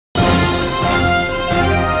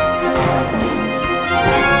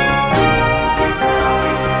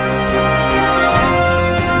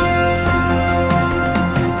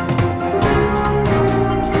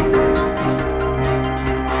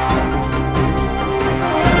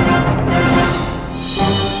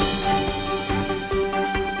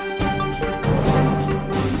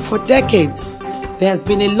For decades, there has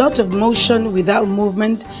been a lot of motion without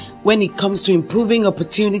movement when it comes to improving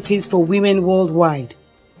opportunities for women worldwide.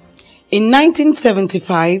 In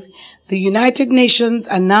 1975, the United Nations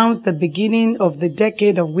announced the beginning of the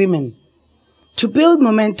Decade of Women. To build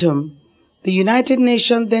momentum, the United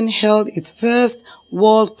Nations then held its first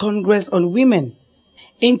World Congress on Women.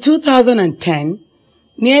 In 2010,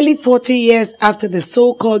 nearly 40 years after the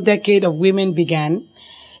so-called Decade of Women began,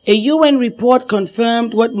 a UN report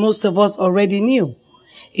confirmed what most of us already knew.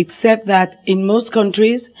 It said that in most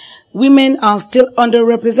countries, women are still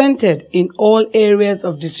underrepresented in all areas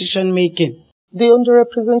of decision-making. The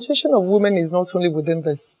underrepresentation of women is not only within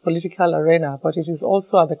the political arena, but it is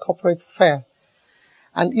also at the corporate sphere,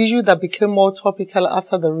 an issue that became more topical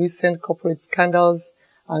after the recent corporate scandals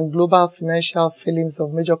and global financial failings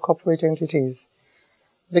of major corporate entities.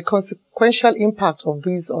 The consequential impact of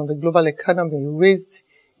these on the global economy raised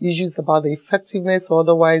issues about the effectiveness or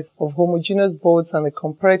otherwise of homogeneous boards and the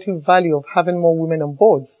comparative value of having more women on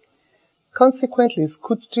boards. Consequently,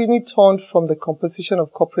 scrutiny turned from the composition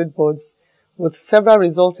of corporate boards, with several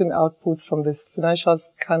resulting outputs from the financial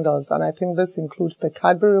scandals, and I think this includes the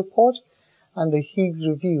Cadbury report and the Higgs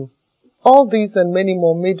review. All these and many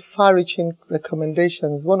more made far-reaching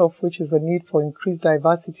recommendations, one of which is the need for increased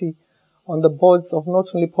diversity on the boards of not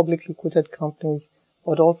only publicly quoted companies,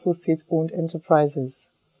 but also state-owned enterprises.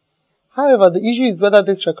 However, the issue is whether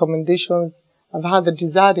these recommendations have had the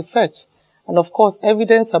desired effect, and of course,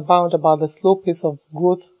 evidence abounds about the slow pace of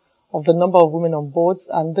growth of the number of women on boards,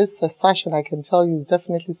 and this assertion, I can tell you, is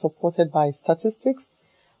definitely supported by statistics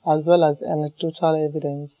as well as anecdotal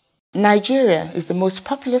evidence. Nigeria is the most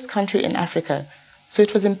populous country in Africa, so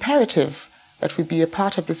it was imperative that we be a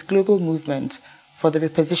part of this global movement for the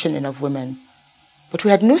repositioning of women. But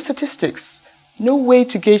we had no statistics, no way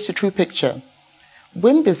to gauge the true picture.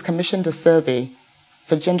 Wimbiz commissioned a survey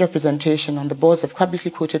for gender representation on the boards of publicly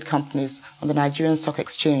quoted companies on the Nigerian Stock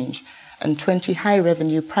Exchange and 20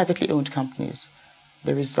 high-revenue privately owned companies.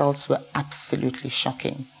 The results were absolutely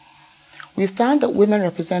shocking. We found that women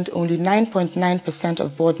represent only 9.9%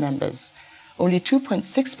 of board members, only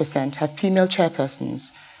 2.6% have female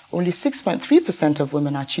chairpersons, only 6.3% of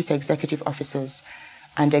women are chief executive officers,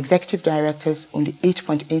 and executive directors, only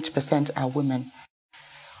 8.8% are women.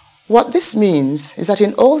 What this means is that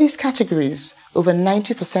in all these categories, over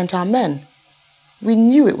 90% are men. We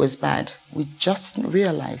knew it was bad, we just didn't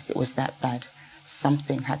realize it was that bad.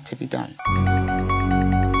 Something had to be done.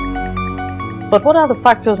 But what are the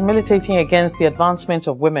factors militating against the advancement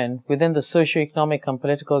of women within the socio-economic and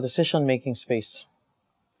political decision-making space?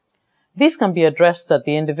 These can be addressed at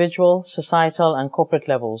the individual, societal, and corporate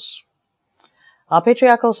levels. Our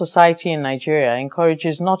patriarchal society in Nigeria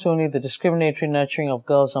encourages not only the discriminatory nurturing of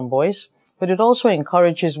girls and boys, but it also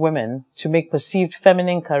encourages women to make perceived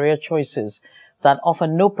feminine career choices that offer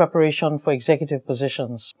no preparation for executive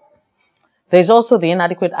positions. There is also the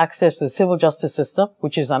inadequate access to the civil justice system,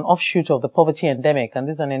 which is an offshoot of the poverty endemic, and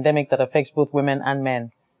this is an endemic that affects both women and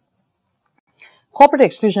men. Corporate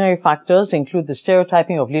exclusionary factors include the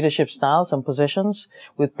stereotyping of leadership styles and positions,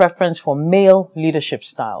 with preference for male leadership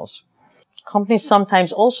styles. Companies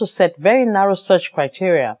sometimes also set very narrow search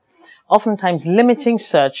criteria, oftentimes limiting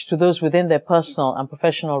search to those within their personal and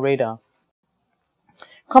professional radar.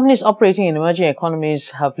 Companies operating in emerging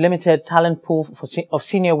economies have limited talent pool of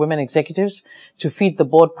senior women executives to feed the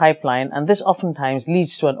board pipeline, and this oftentimes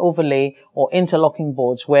leads to an overlay or interlocking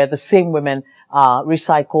boards where the same women are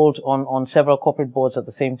recycled on several corporate boards at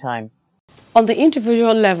the same time. On the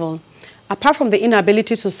individual level, apart from the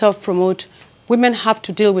inability to self-promote, women have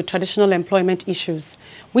to deal with traditional employment issues,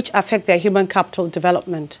 which affect their human capital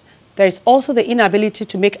development. There is also the inability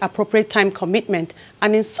to make appropriate time commitment,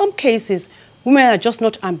 and in some cases, women are just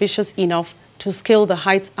not ambitious enough to scale the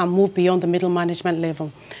heights and move beyond the middle management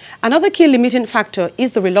level. Another key limiting factor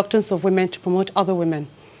is the reluctance of women to promote other women.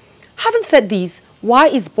 Having said these, why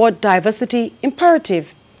is board diversity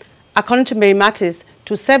imperative? According to Mary Mattis,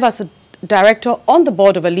 to serve as a director on the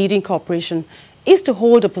board of a leading corporation is to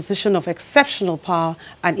hold a position of exceptional power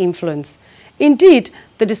and influence. Indeed,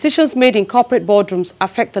 the decisions made in corporate boardrooms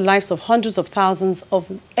affect the lives of hundreds of thousands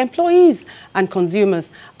of employees and consumers,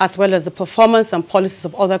 as well as the performance and policies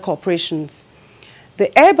of other corporations.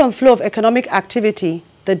 The ebb and flow of economic activity,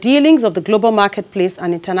 the dealings of the global marketplace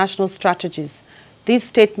and international strategies. These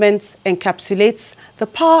statements encapsulates the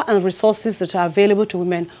power and resources that are available to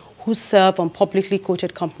women who serve on publicly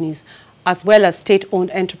quoted companies, as well as state-owned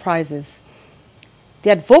enterprises. The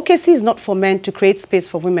advocacy is not for men to create space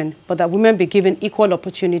for women, but that women be given equal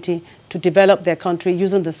opportunity to develop their country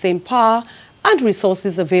using the same power and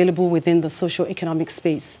resources available within the socio-economic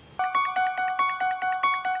space.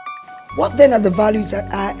 What then are the values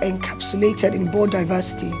that are encapsulated in board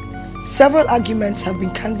diversity? Several arguments have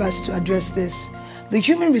been canvassed to address this. The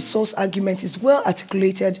human resource argument is well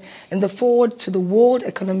articulated in the foreword to the World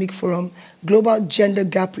Economic Forum Global Gender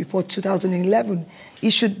Gap Report 2011,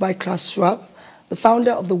 issued by Klaus Schwab, the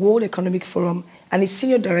founder of the World Economic Forum, and its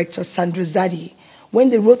senior director, Sandra Zadie, when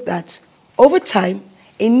they wrote that, over time,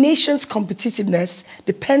 a nation's competitiveness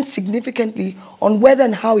depends significantly on whether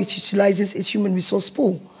and how it utilizes its human resource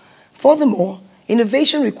pool. Furthermore,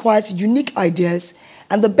 innovation requires unique ideas,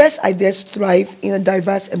 and the best ideas thrive in a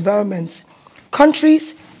diverse environment.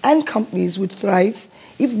 Countries and companies would thrive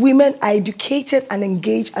if women are educated and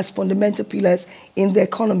engaged as fundamental pillars in the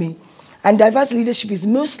economy, and diverse leadership is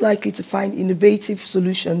most likely to find innovative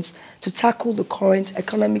solutions to tackle the current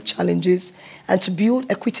economic challenges and to build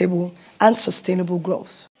equitable and sustainable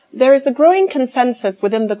growth. There is a growing consensus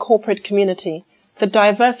within the corporate community that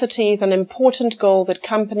diversity is an important goal that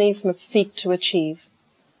companies must seek to achieve.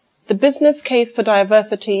 The business case for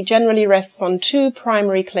diversity generally rests on two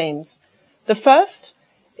primary claims. The first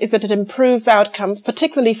is that it improves outcomes,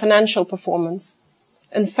 particularly financial performance.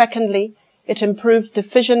 And secondly, it improves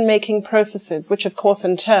decision-making processes, which of course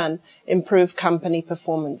in turn improve company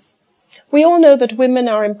performance. We all know that women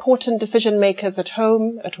are important decision-makers at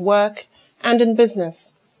home, at work, and in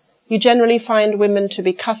business. You generally find women to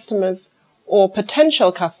be customers or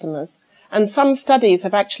potential customers, and some studies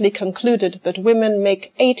have actually concluded that women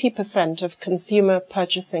make 80% of consumer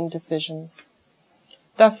purchasing decisions.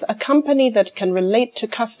 Thus, a company that can relate to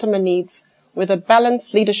customer needs with a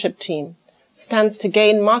balanced leadership team stands to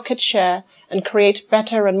gain market share and create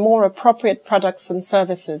better and more appropriate products and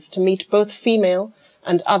services to meet both female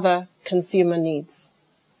and other consumer needs.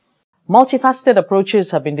 Multifaceted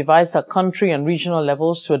approaches have been devised at country and regional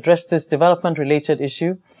levels to address this development-related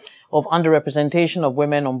issue of underrepresentation of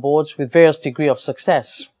women on boards with various degree of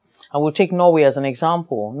success. And we'll take Norway as an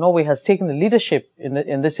example. Norway has taken the leadership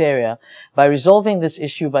in this area by resolving this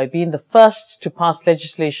issue by being the first to pass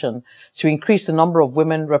legislation to increase the number of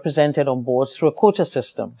women represented on boards through a quota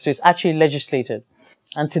system. So it's actually legislated.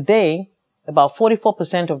 And today, about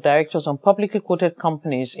 44% of directors on publicly quoted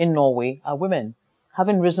companies in Norway are women,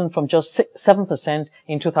 having risen from just 7%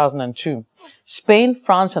 in 2002. Spain,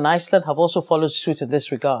 France, and Iceland have also followed suit in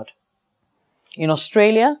this regard. In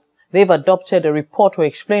Australia, they've adopted a report or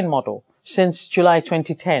explain model since July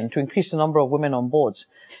 2010 to increase the number of women on boards.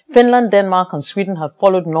 Finland, Denmark, and Sweden have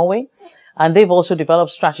followed Norway, and they've also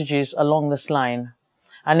developed strategies along this line.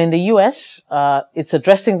 And in the US, it's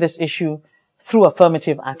addressing this issue through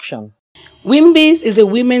affirmative action. Wimbiz is a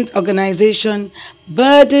women's organization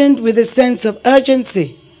burdened with a sense of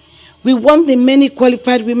urgency. We want the many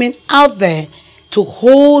qualified women out there to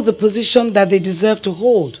hold the position that they deserve to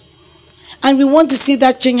hold. And we want to see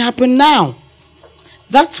that change happen now.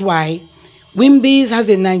 That's why Wimbiz has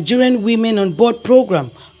a Nigerian Women on Board program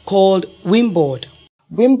called WimBoard.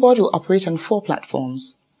 WimBoard will operate on 4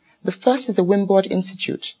 platforms. The first is the WimBoard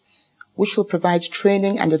Institute, which will provide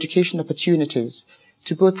training and education opportunities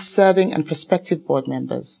to both serving and prospective board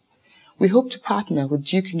members. We hope to partner with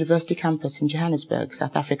Duke University campus in Johannesburg,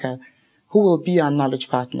 South Africa, who will be our knowledge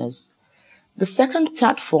partners. The second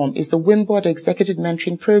platform is the WimBoard Executive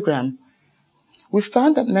Mentoring Program. We've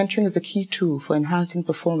found that mentoring is a key tool for enhancing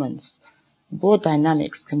performance. Board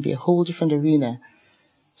dynamics can be a whole different arena,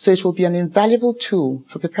 so it will be an invaluable tool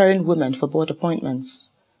for preparing women for board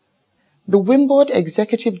appointments. The WimBoard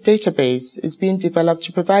Executive Database is being developed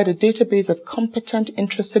to provide a database of competent,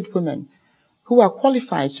 interested women who are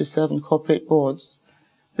qualified to serve on corporate boards.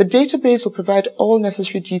 The database will provide all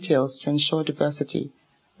necessary details to ensure diversity.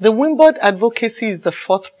 The WimBoard Advocacy is the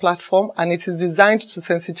 4th platform, and it is designed to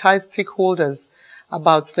sensitize stakeholders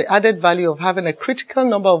about the added value of having a critical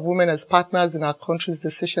number of women as partners in our country's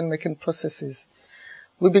decision-making processes.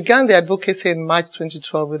 We began the advocacy in March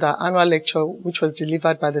 2012 with our annual lecture, which was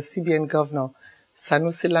delivered by the CBN Governor,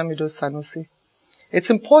 Sanusi Lamido Sanusi. It's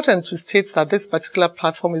important to state that this particular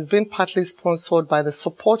platform is being partly sponsored by the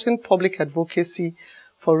Supporting Public Advocacy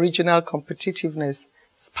for Regional Competitiveness,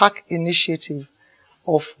 SPAC initiative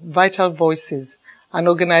of Vital Voices, an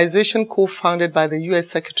organization co-founded by the U.S.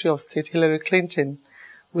 Secretary of State Hillary Clinton,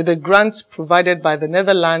 with a grant provided by the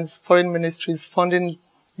Netherlands Foreign Ministry's Funding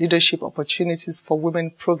Leadership Opportunities for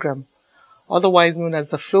Women program, otherwise known as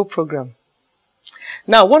the FLOW program.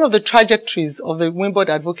 Now, one of the trajectories of the WimBoard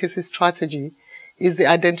advocacy strategy is the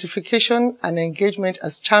identification and engagement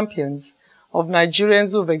as champions of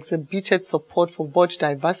Nigerians who have exhibited support for board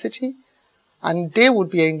diversity, and they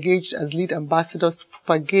would be engaged as lead ambassadors to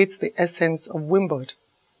propagate the essence of WimBoard.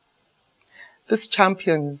 These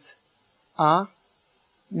champions are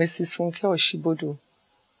Mrs. Funke Oshibodu,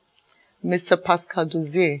 Mr. Pascal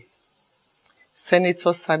Dozier,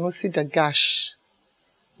 Senator Sanusi Dagash,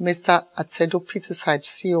 Mr. Atedo Peterside,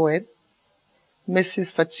 CON,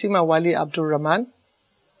 Mrs. Fatima Wali Abdulrahman,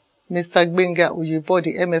 Mr. Gbenga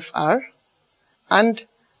Uyebodi, MFR, and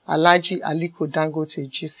Alhaji Aliko Dangote,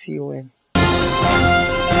 GCON.